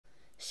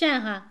选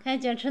哈，看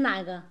今儿吃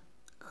哪个？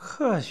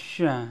可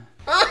选。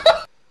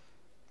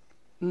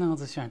那我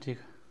就选这个。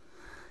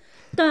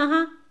等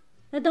哈，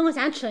那等我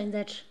先吃了你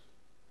再吃。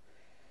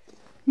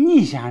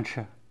你先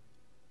吃。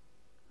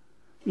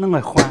那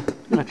我换，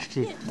我吃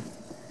这个。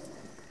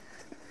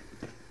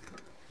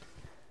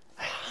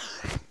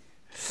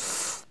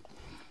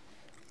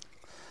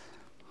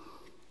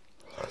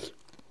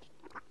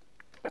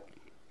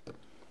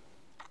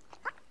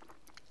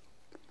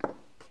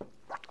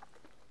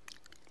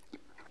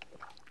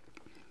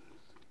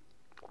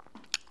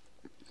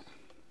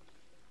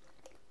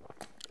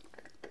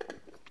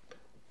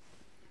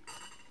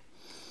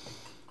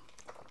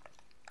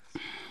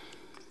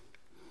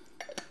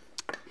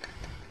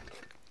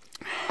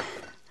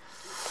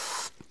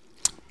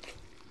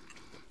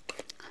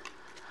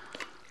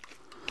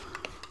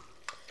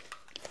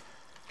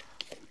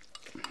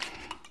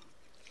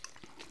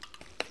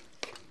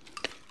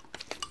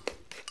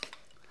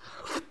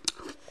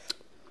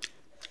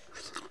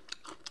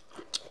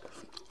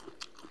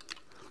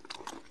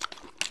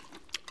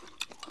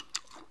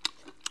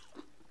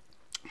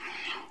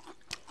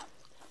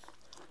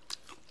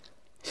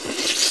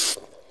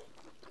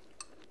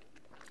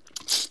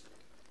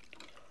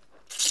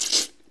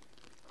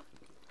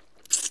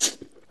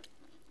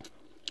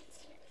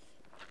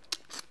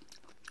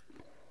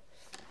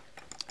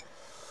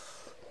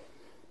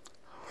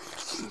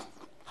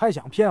还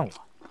想骗我？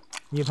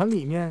你盆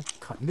里面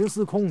肯定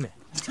是空的。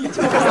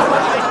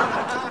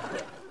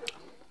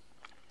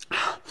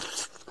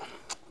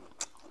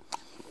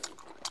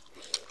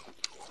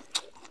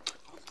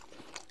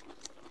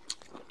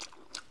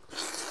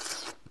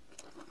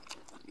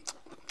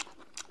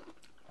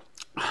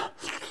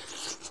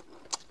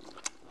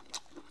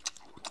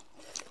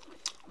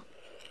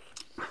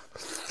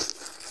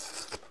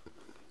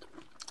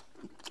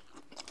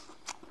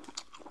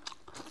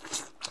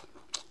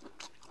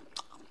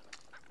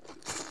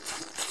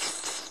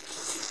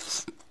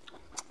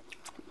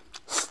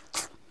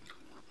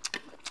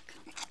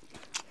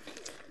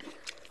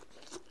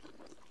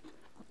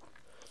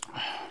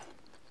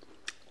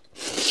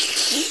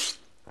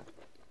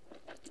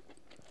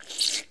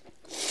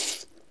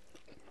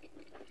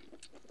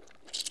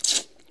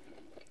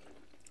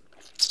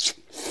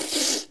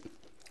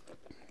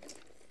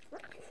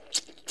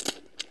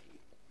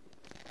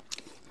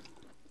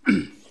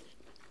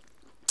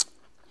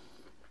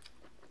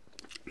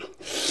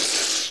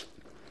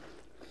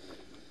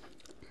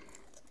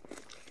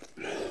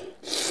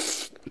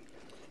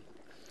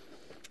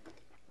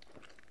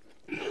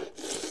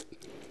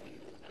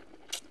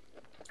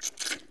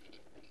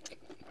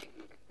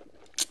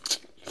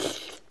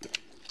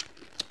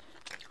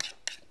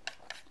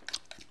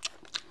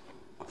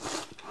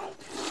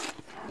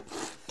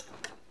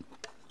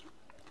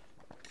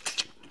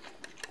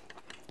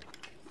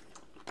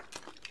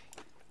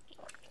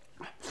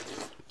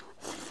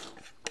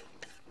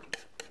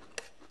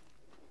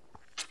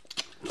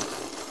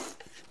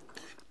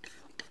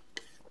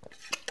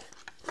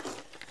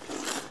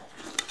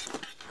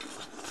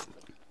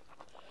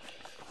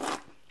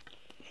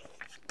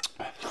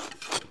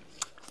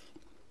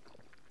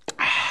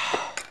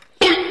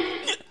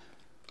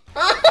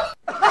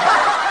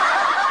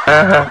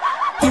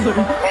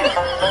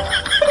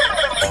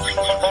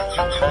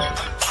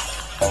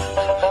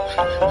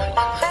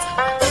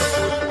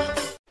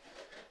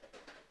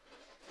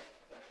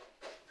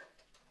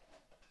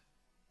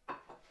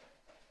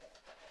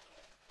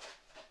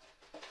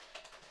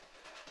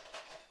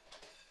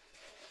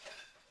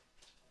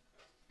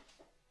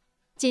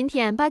今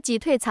天把鸡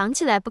腿藏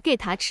起来不给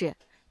他吃，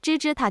治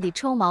治他的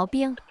臭毛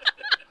病。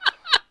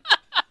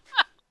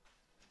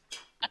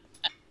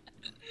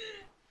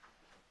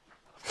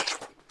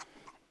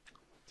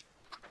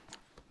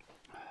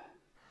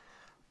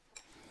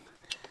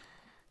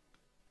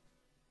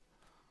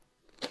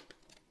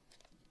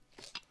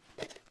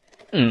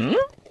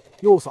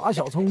又耍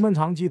小葱焖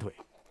肠鸡腿，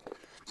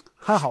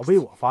还好被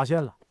我发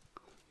现了。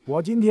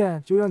我今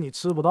天就让你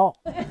吃不到。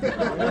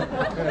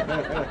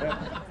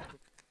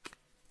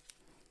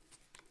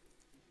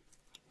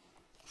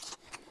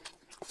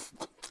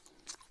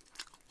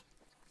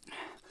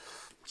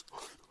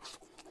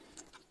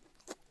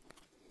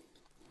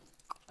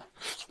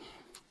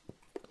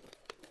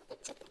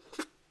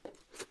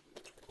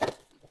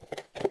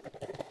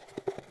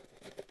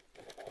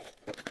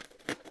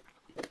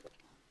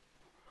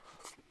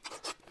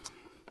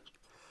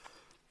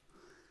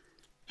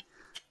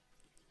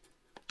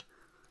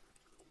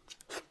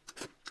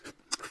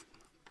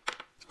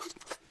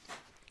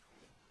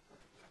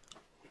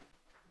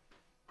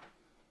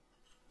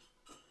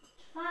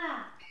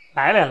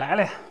来了来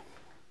了。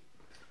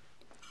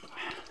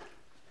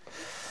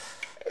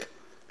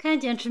看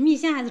今天吃米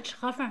线还是吃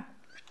河粉？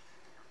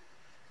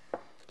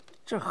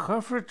这河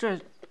粉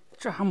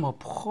这还没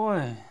泡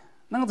哎，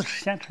那个是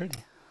吃现吃的。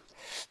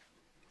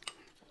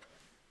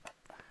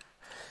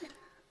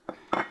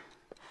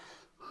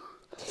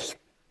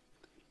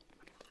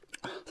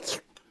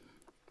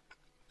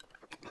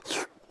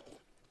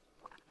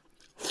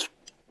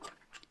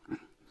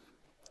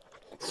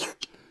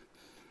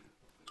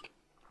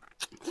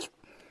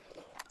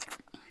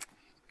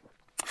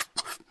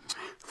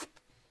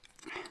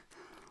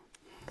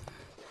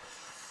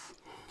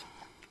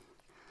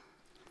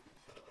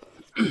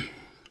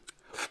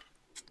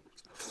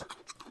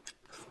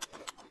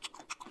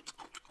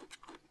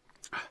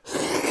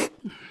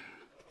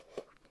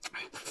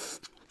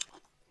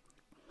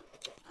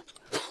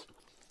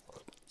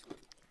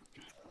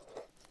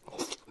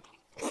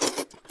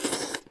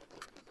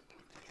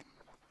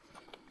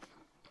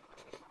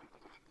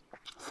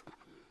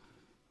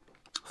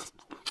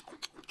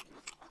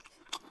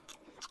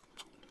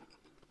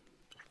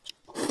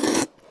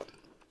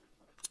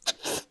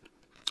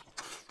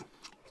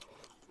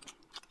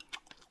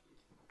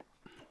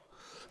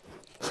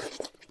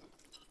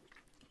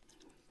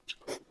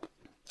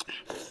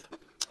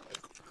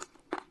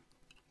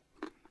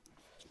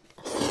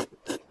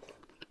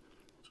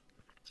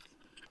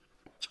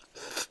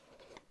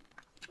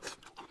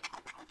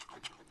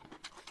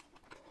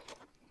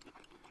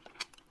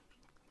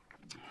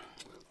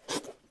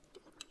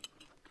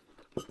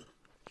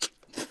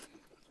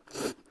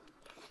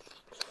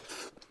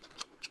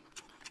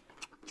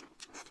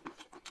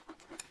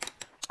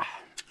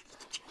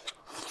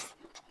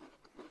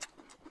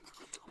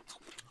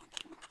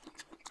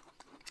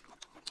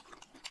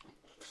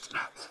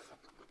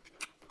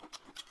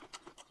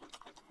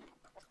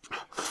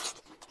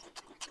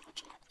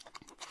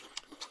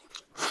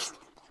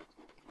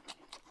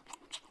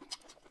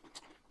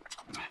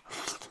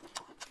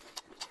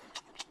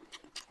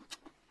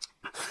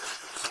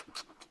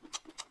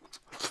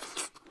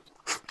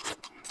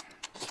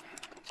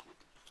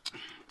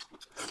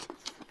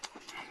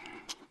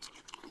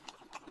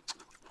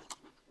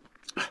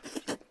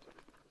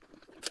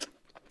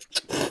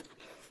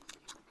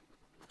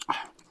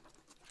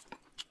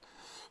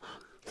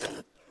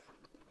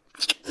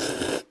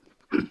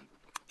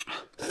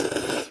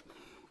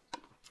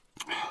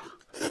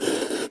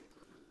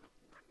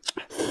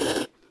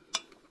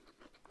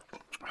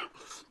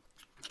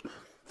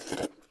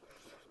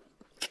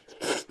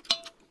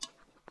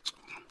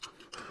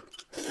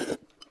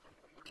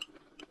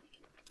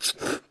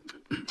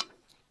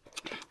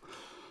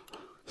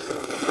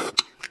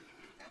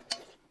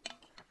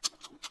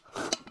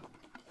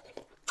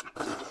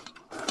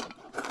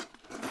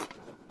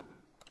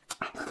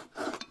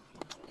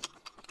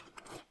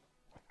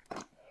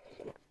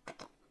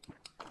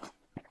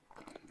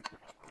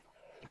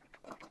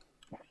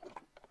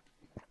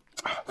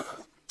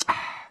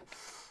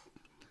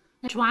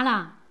吃完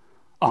了？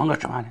哦，我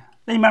吃完了，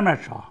那你慢慢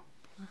吃啊。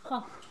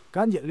好。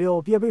赶紧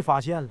溜，别被发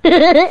现了。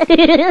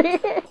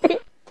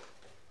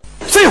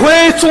这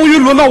回终于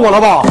轮到我了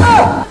吧？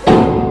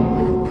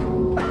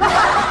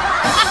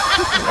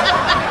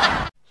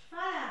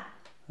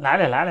来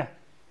了来了。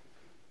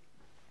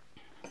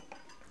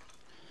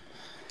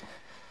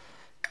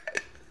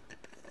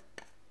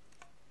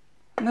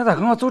那咋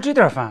跟我做这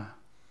点饭？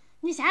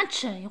你先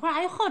吃，一会儿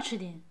还有好吃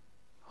的。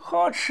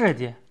好吃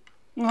的，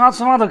我还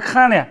厨房都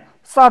看了，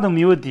啥都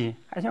没有的，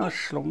还想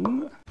吃了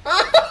我。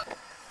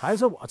还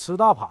是我吃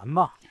大盘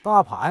吧，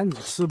大盘你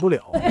吃不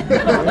了。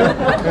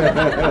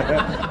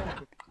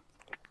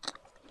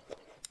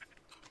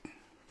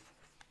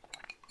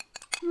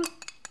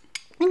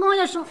你跟我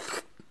也说。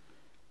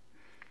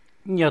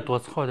你也多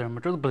炒点嘛，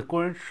这都不够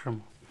人吃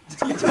吗？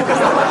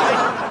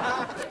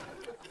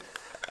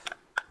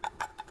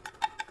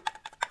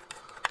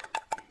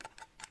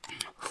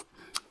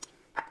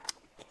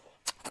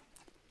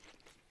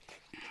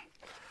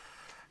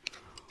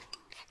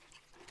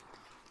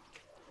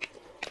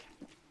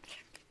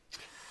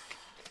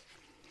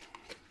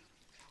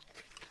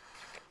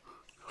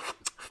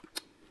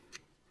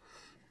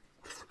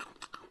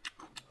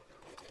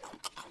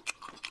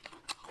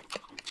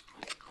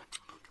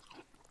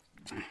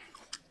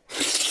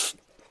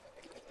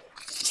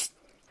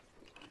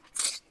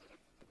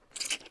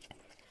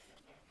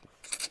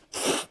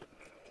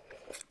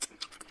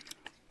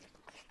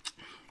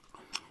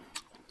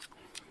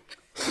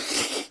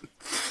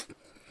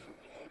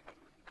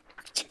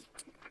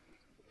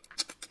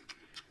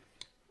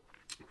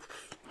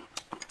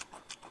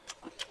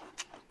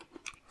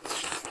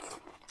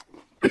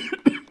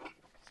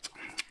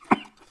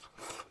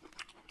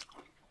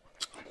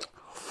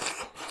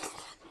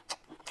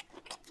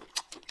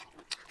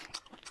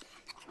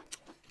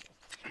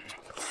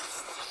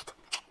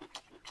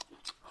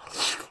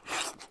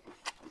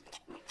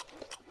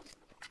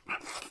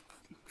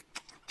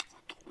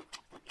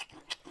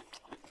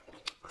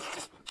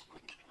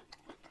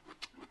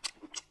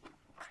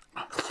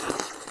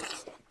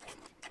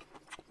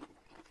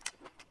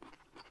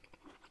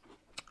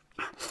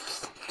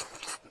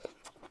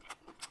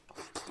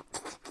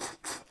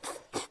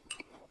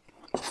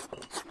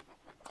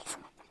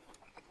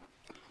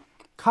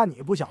看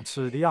你不想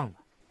吃的样子，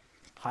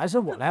还是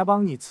我来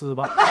帮你吃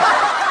吧。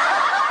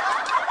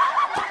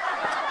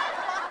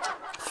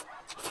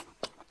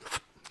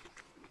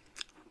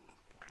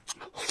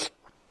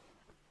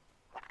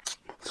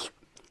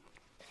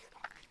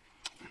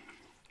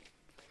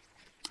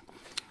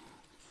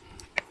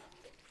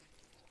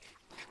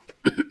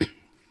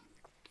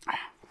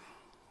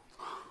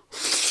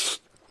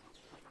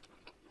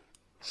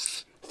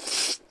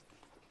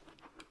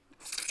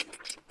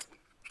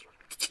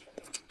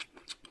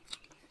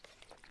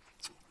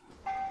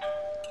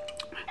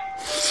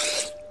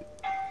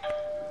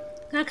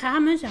俺开下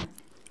门去。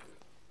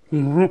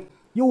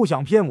又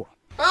想骗我。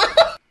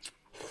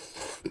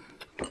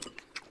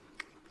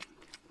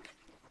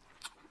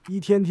一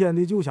天天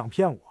的就想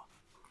骗我，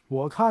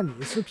我看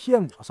你是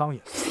骗我上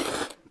瘾，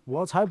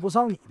我才不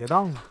上你的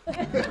当呢。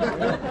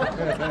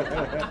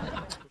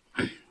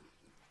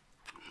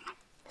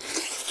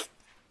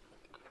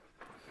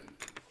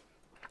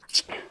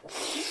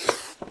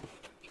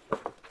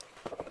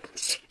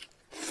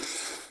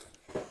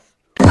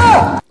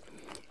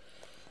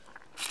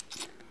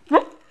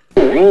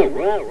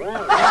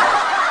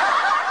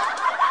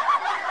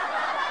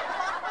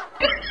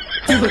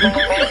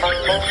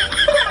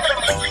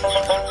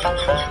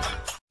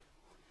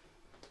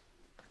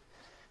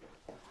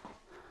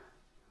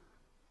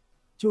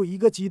就一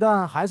个鸡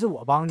蛋，还是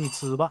我帮你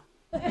吃吧。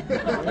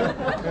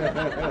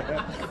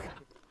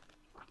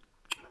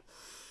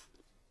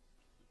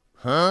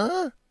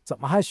怎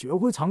么还学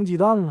会藏鸡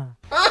蛋了？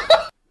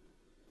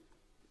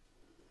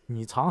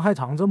你藏还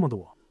藏这么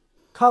多，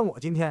看我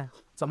今天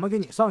怎么给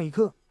你上一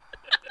课。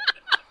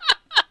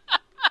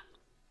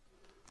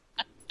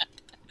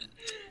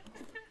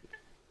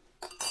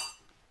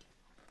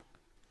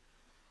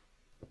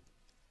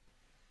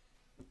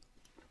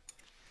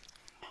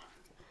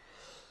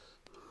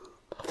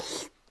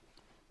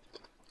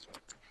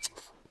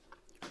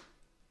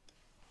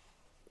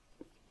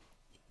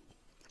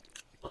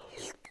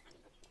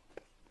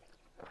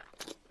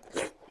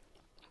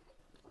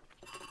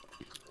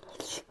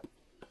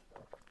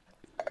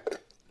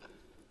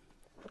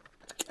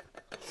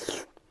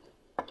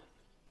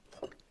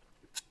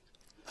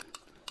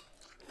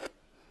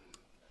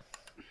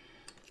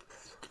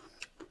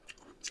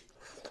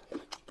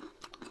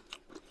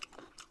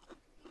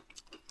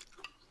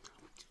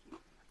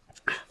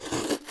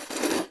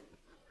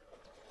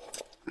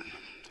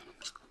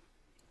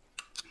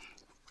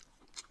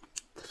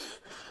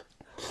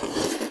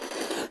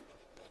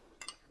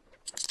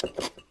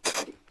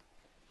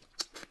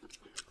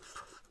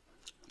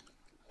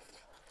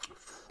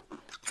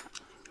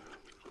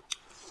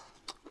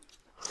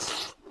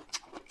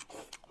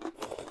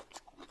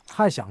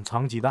还想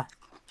藏鸡蛋，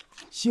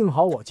幸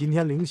好我今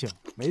天领醒，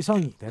没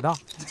上你的当。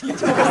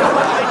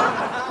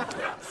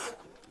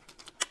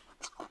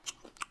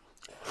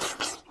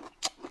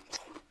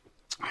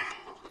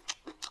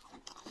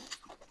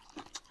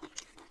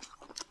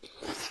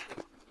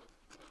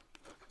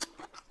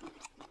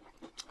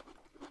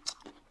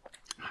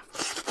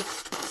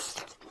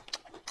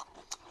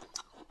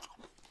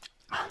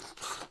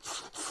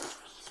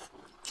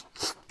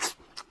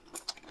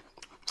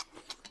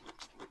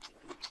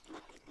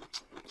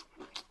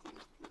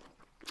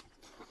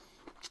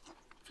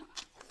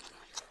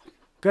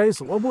该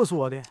说不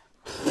说的，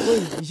这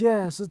米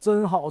线是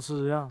真好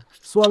吃啊，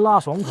酸辣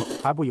爽口，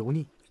还不油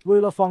腻。为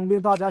了方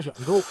便大家选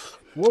购，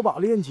我把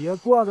链接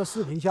挂在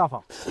视频下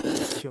方，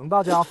请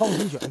大家放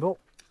心选购。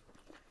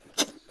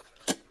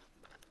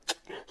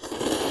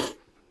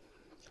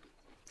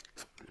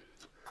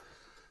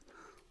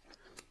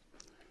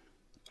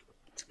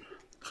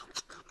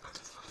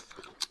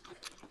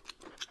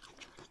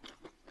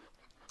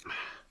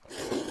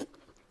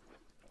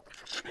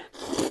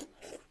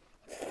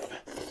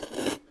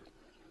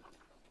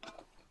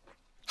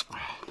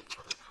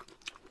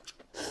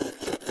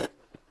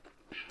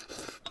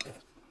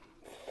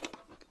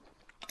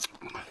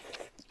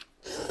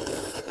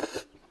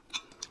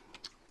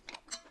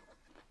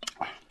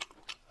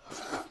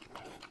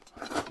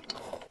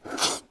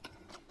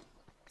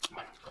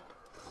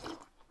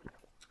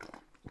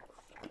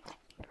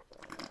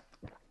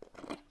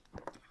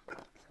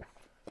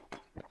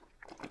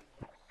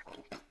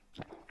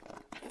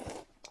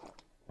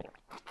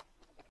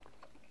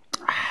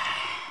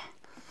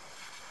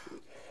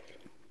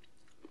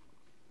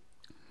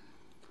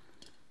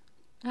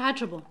你还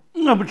吃不？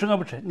我不吃，我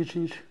不吃，你吃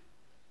你吃。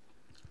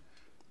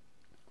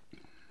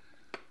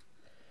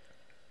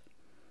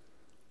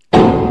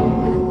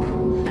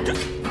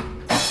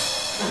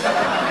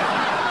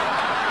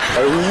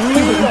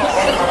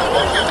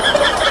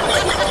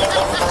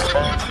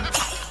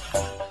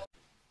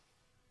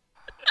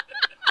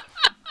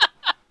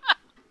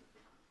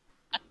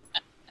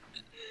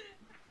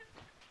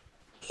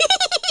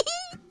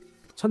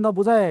趁他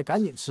不在，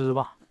赶紧吃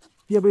吧，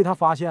别被他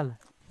发现了。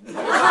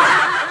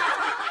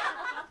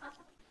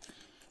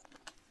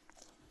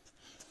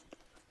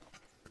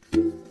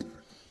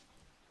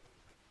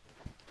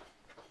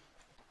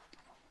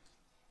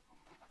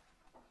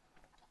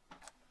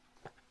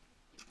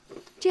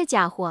这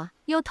家伙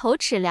又偷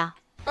吃了，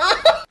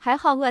还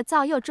好我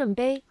早有准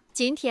备，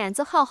今天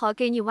就好好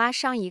给你娃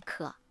上一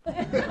课。吃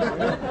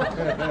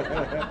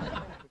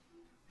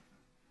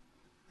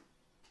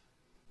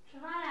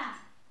饭了？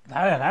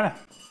来了来了，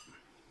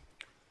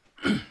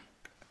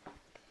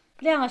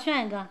两个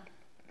选一个。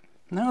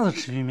那我是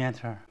吃玉面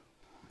条。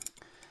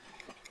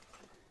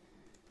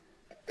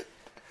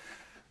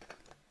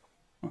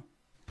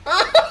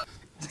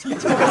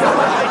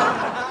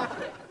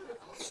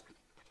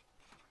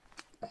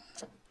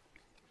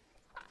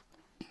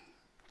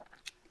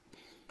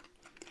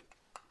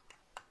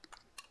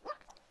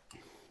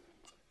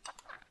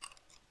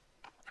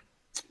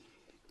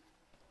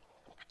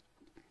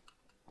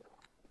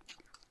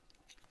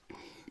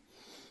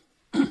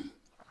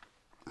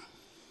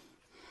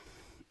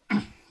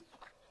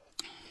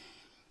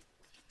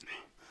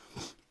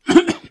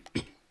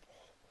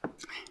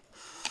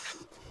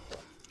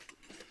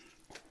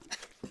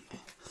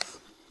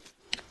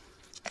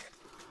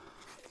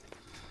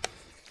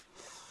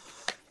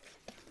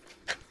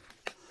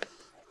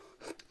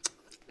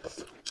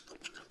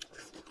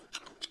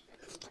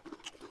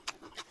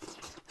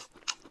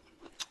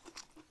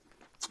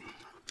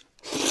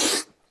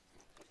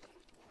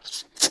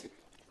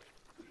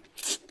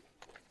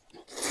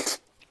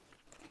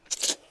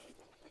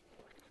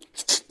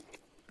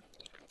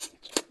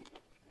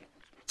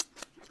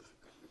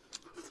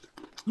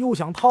又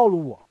想套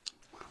路我，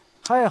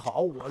还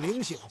好我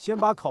灵醒，先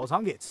把烤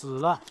肠给吃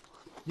了，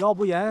要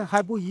不然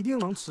还不一定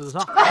能吃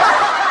上。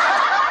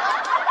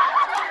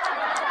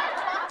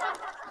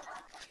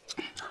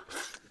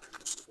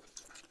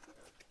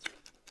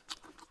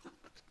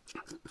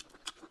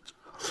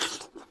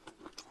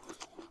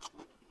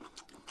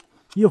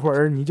一会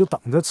儿你就等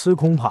着吃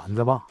空盘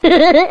子吧。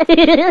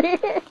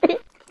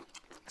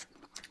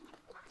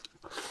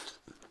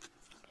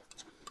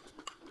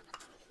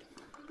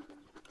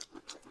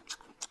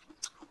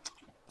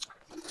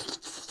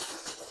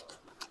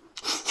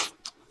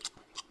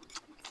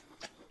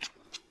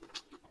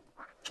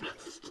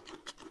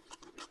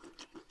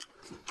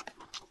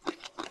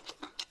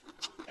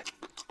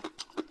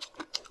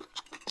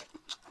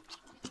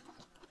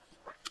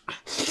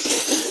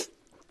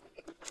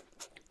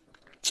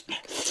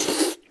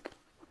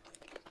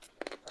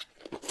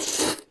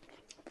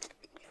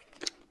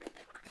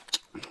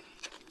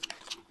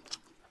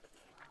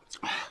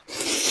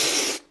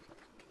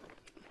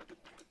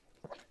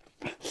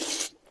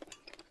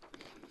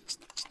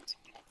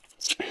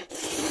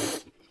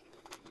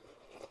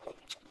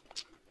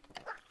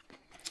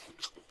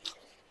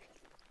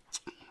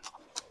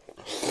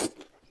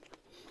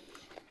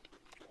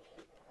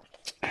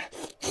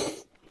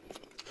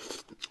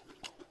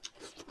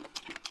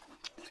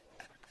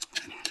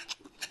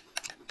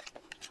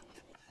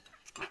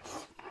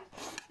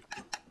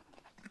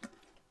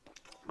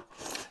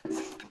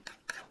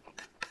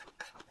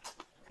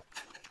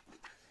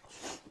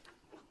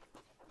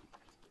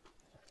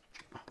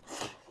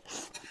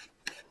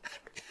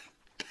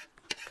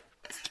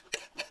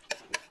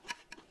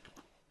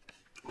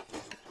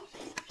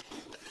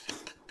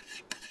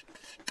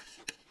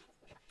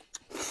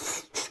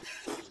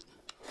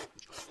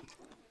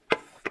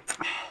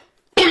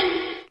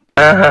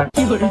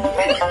有人。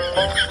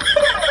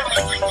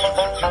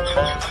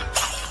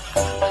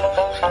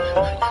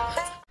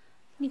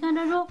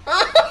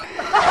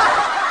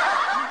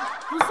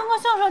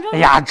说这。哎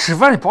呀，吃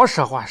饭的别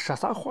说话，说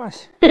啥话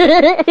去？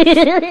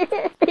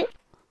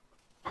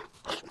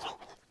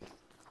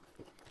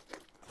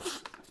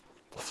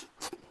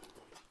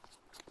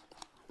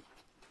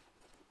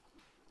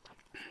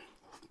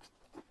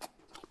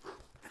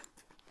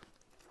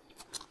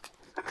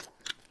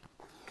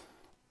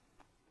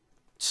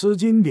吃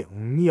金饼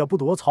你也不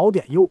多炒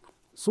点肉，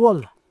算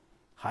了，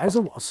还是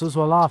我吃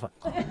酸辣粉。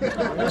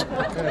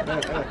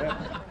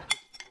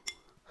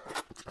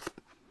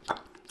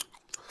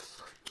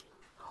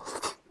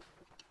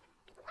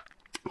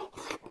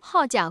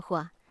好家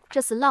伙，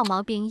这是老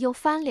毛病又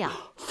犯了。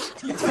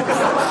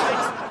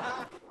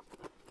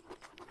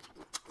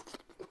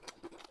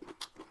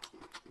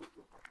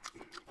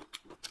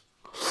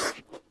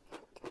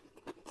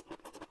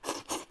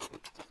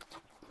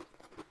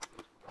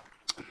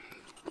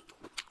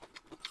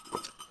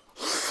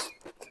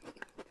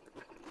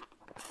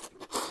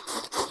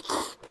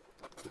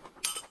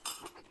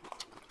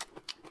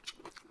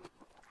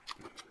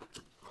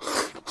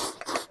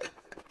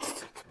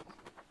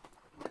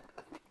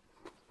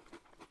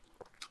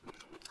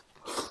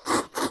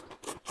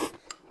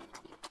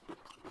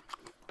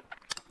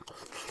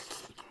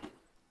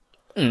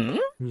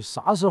你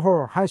啥时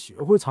候还学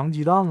会藏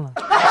鸡蛋了？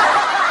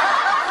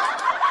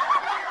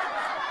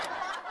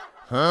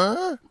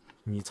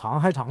你藏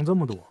还藏这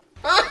么多，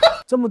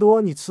这么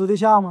多你吃得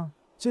下吗？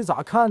这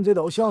咋看这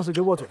都像是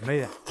给我准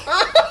备的，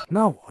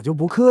那我就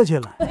不客气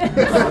了。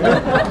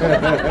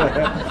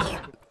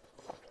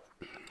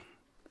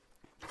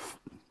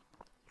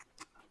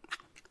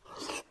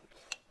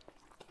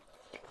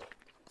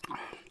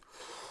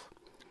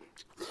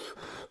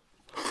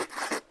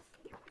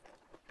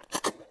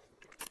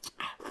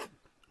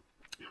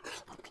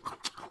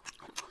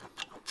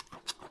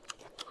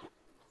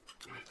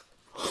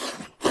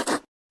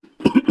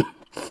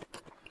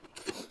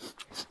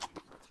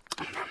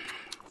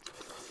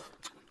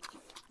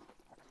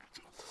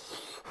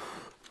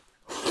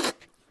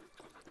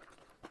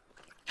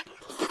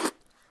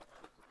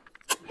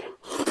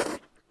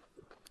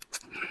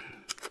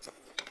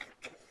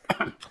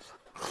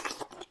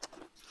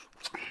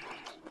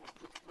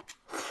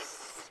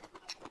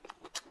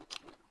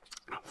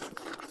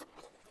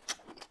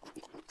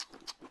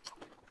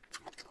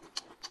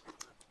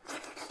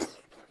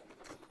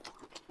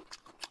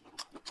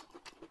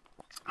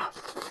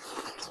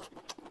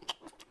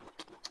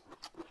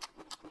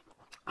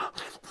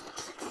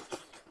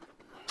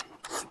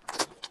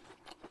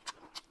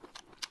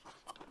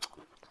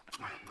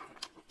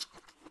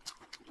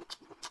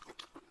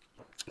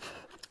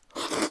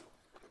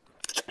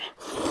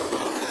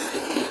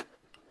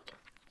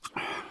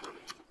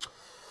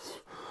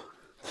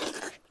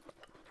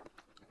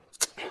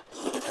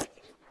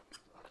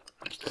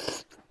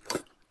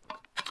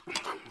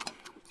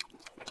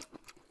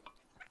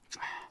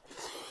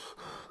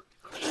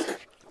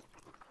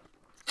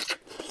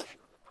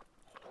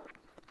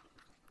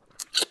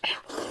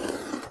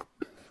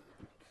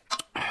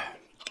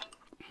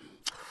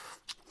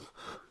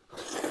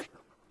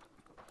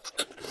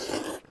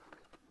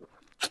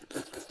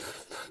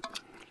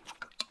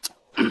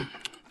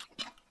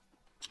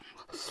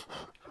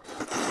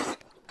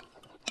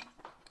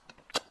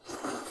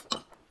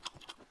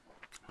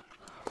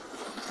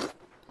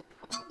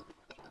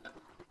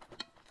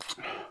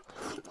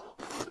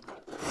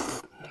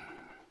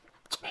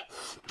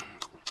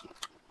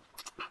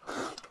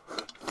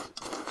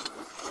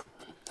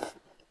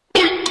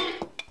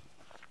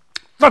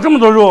咋这么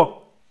多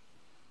肉？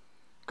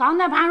刚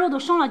那盘肉都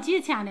省了几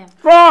千了。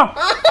是吧？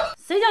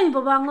谁叫你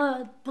不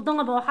等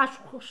我把我话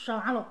说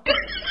完了？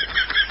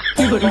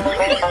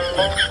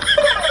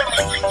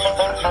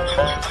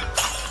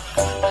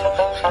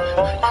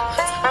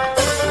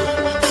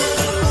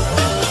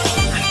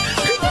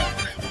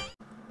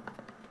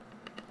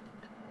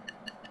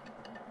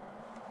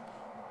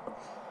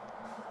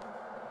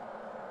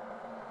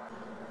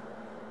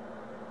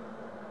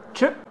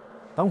吃。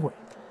等会，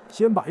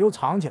先把肉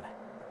藏起来。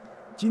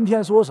今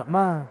天说什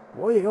么，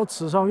我也要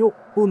吃上肉，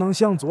不能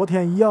像昨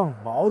天一样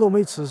毛都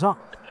没吃上。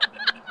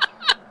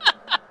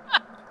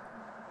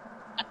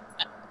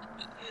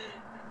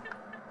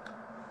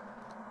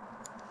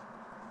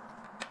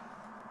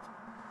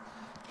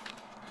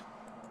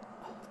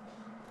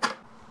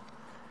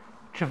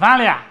吃饭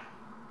了呀？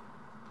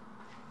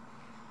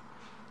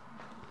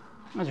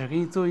我今儿给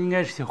你做应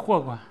该是些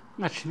火锅，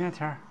我吃面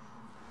条。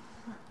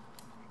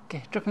给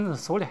这盆子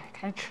熟了，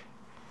赶紧吃。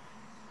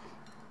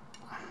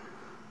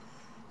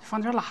放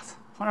点辣子，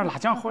放点辣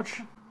酱好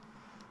吃。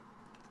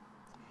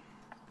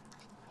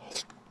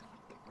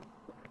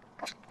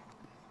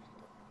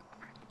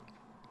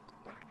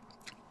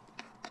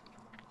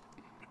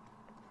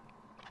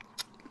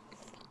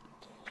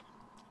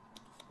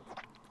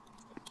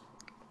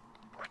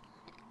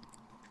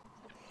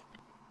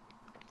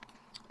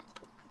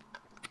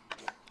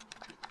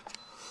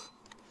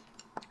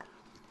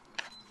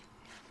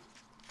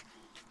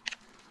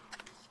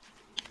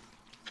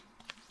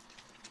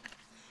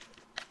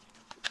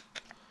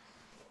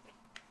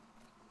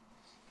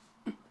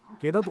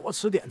给他多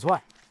吃点蒜，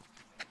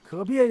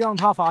可别让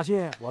他发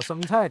现我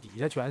生菜底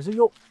下全是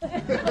肉。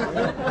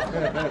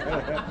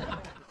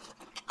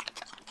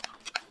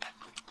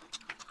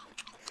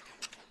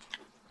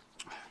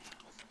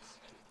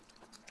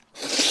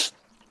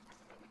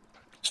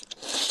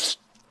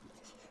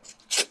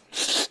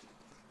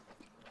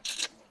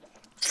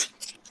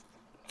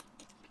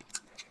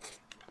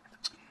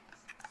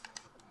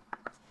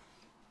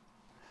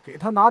给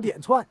他拿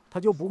点串，他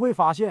就不会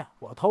发现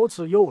我偷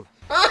吃肉了。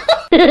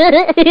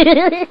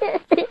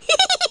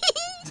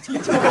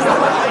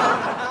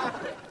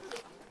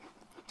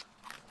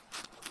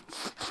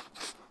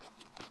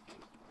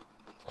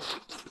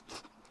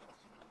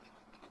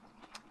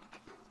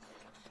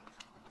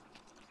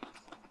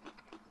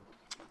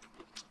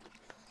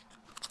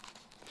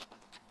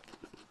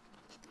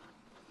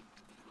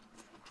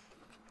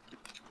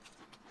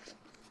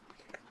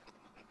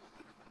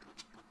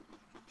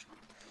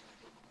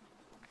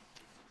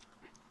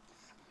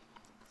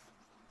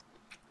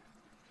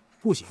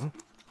不行，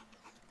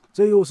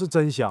这又是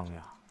真香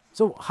呀！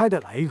这我还得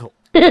来一口。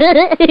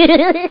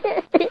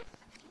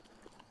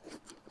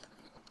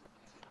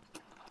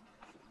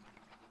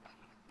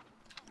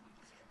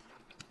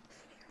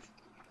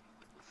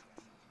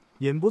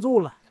忍不住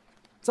了，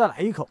再来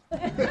一口。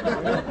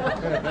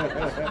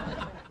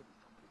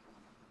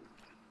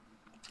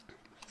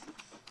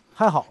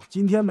还好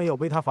今天没有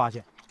被他发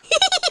现。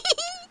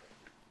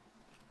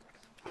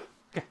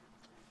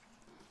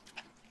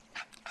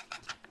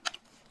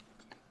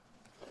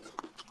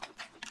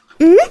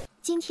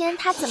今天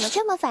他怎么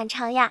这么反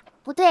常呀？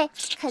不对，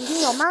肯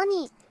定有猫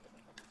腻。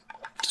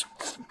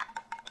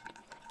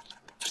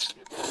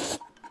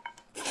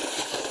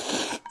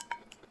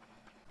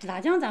辣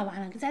酱咋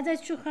完了？咱再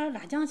去喝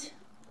辣酱去。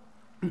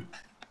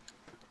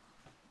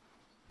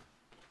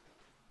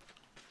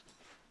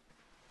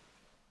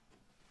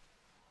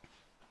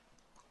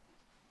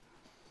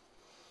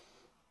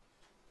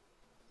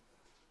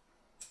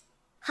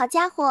好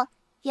家伙，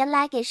原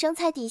来给生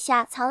菜底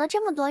下藏了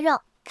这么多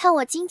肉，看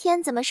我今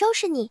天怎么收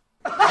拾你！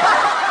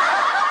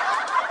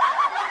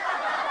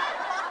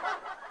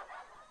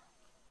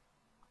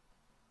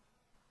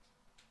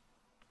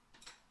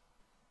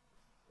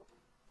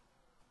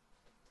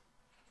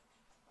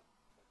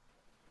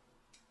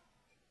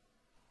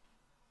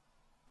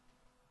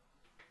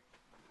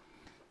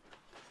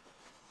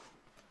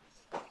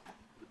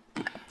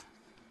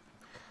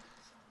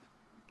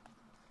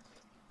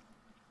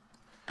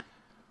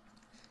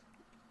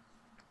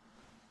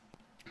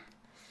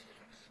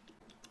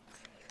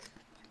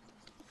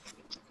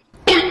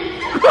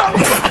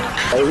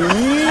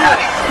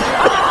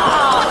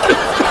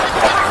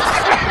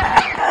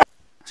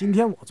今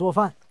天我做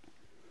饭，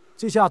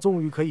这下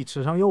终于可以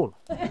吃上肉了。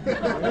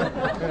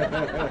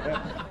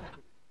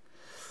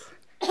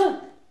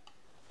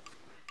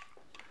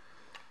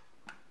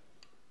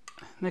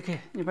那个，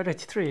你把这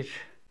鸡腿也吃。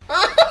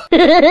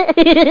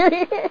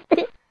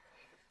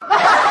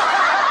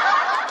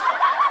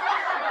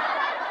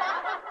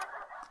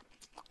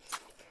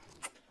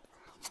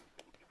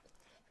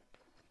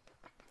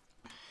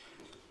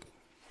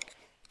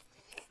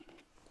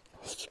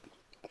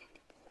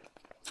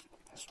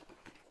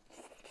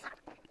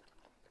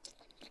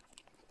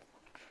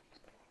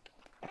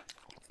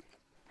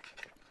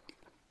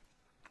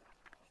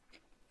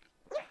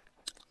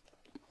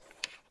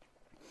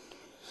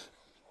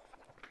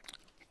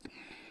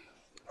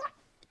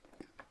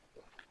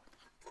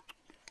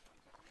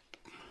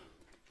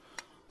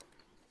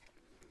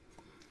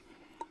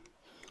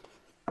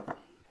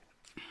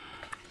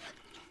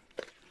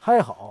还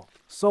好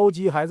烧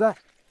鸡还在，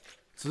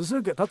只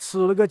是给他吃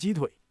了个鸡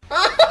腿。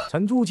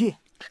沉住气，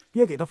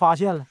别给他发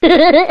现了。给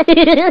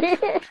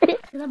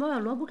他把我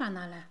萝卜干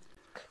拿来。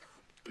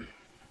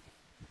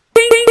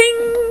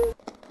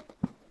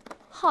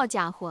好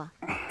家伙，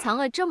藏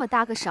了这么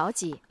大个烧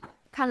鸡，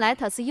看来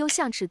他是又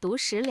想吃独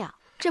食了。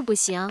这不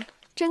行，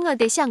这我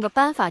得想个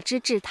办法治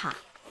治他。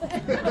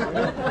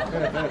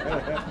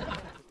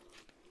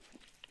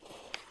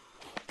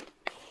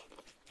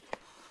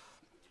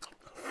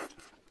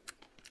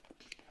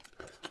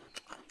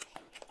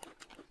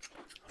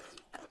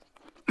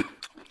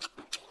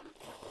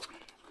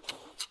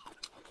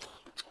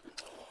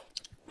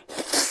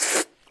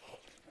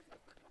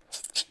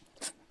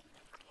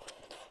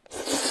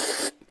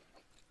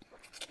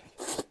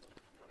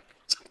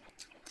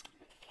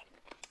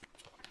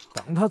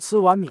等他吃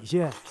完米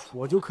线，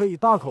我就可以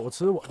大口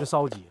吃我的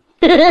烧鸡了。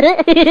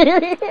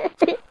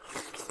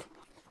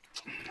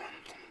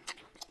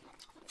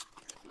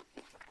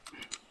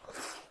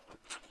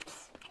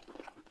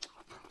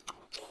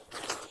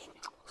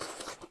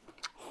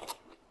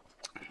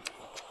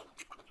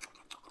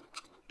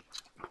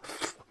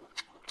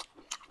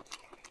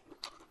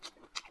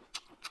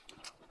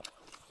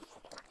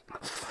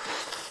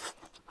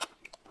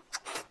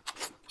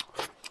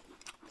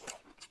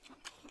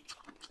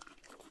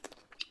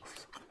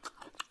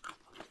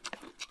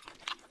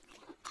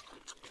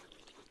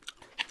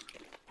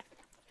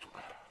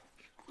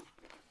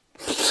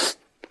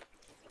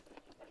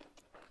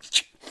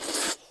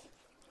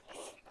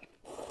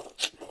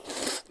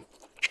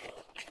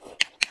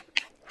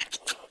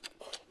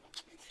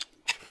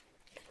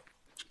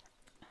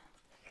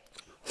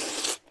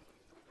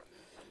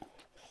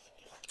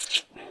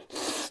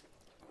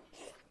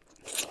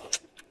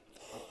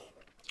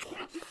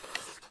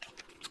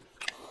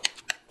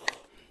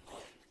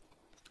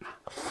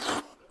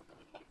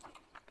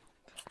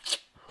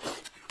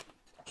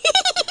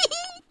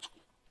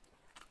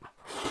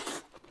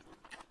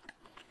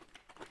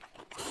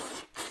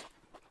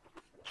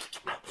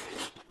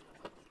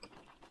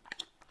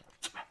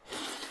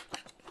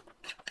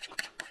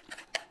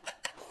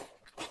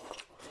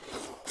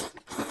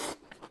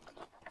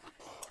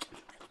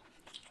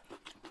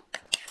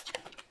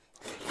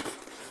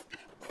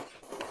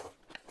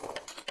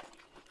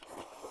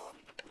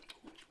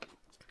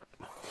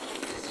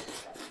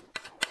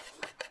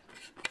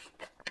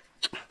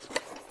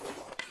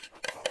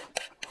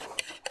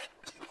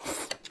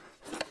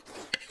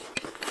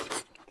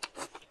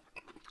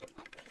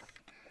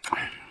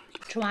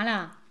吃完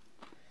了，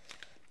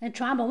那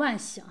吃完把碗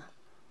洗啊。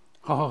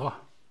好好好。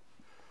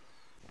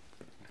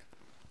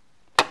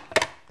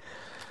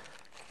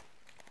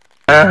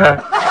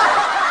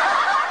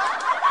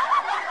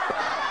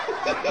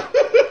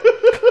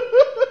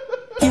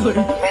今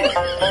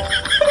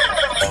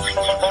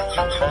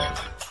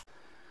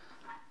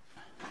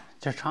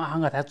尝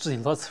俺咱自己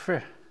螺蛳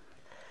粉，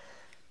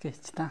给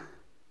鸡蛋。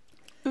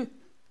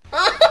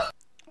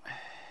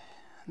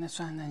那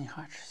算那你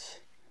好吃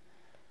去，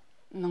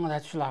那我再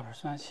去拉盘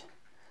算去。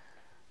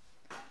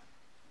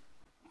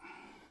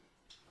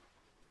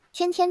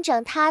天天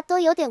整他都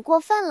有点过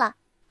分了，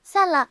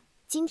算了，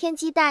今天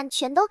鸡蛋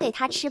全都给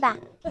他吃吧。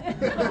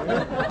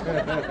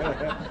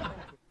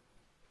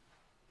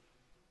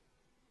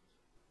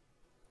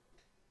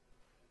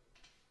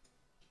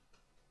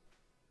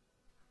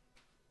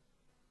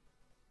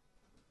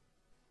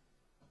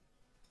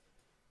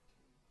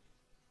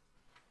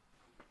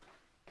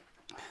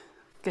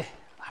给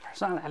拉盘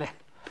上来了。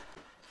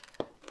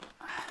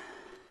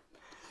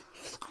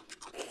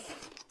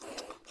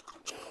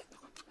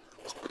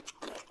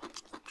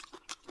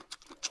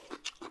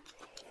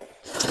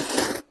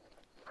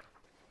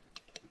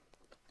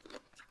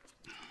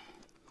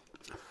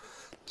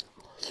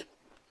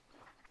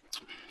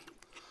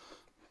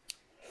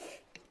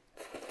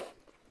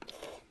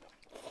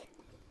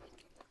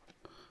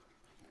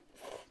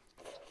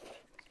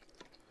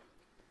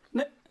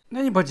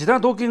那你把鸡蛋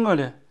都给我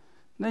了，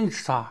那你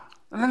吃啥？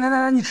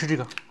来，你吃这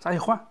个，咱一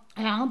换。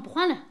哎呀，我不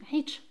换了，赶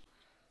紧吃。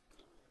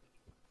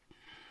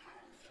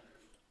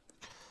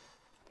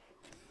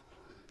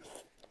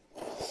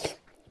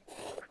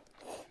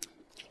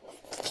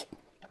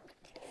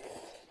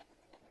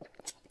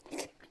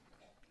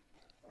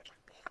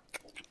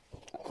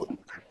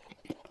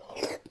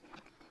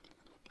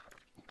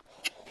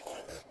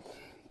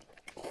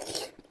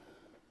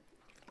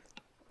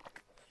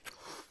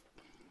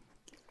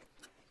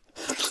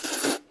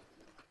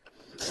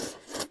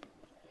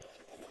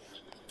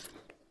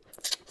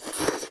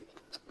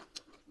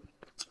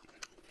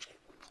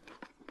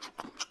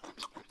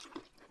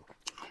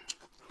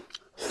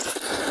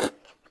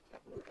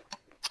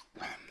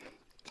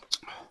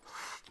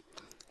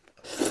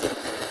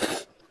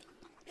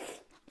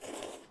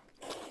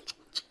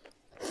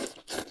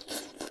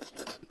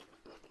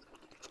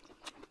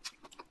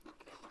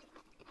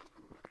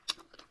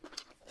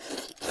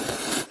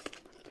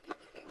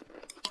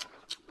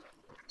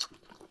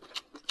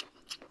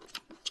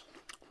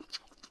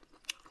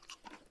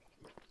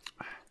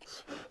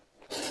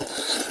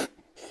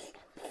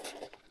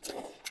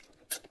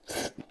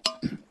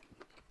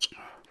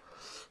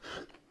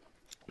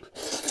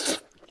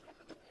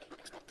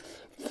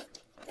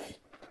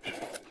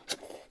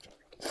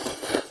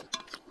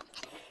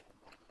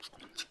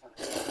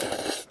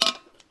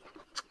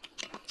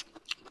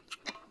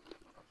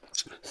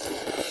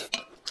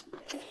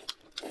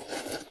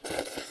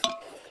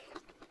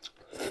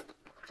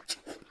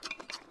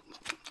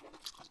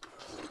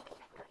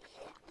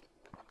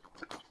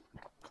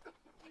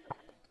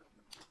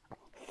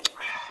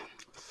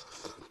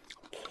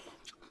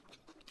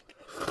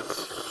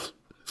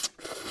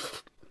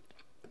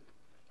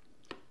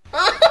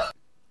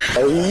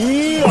哎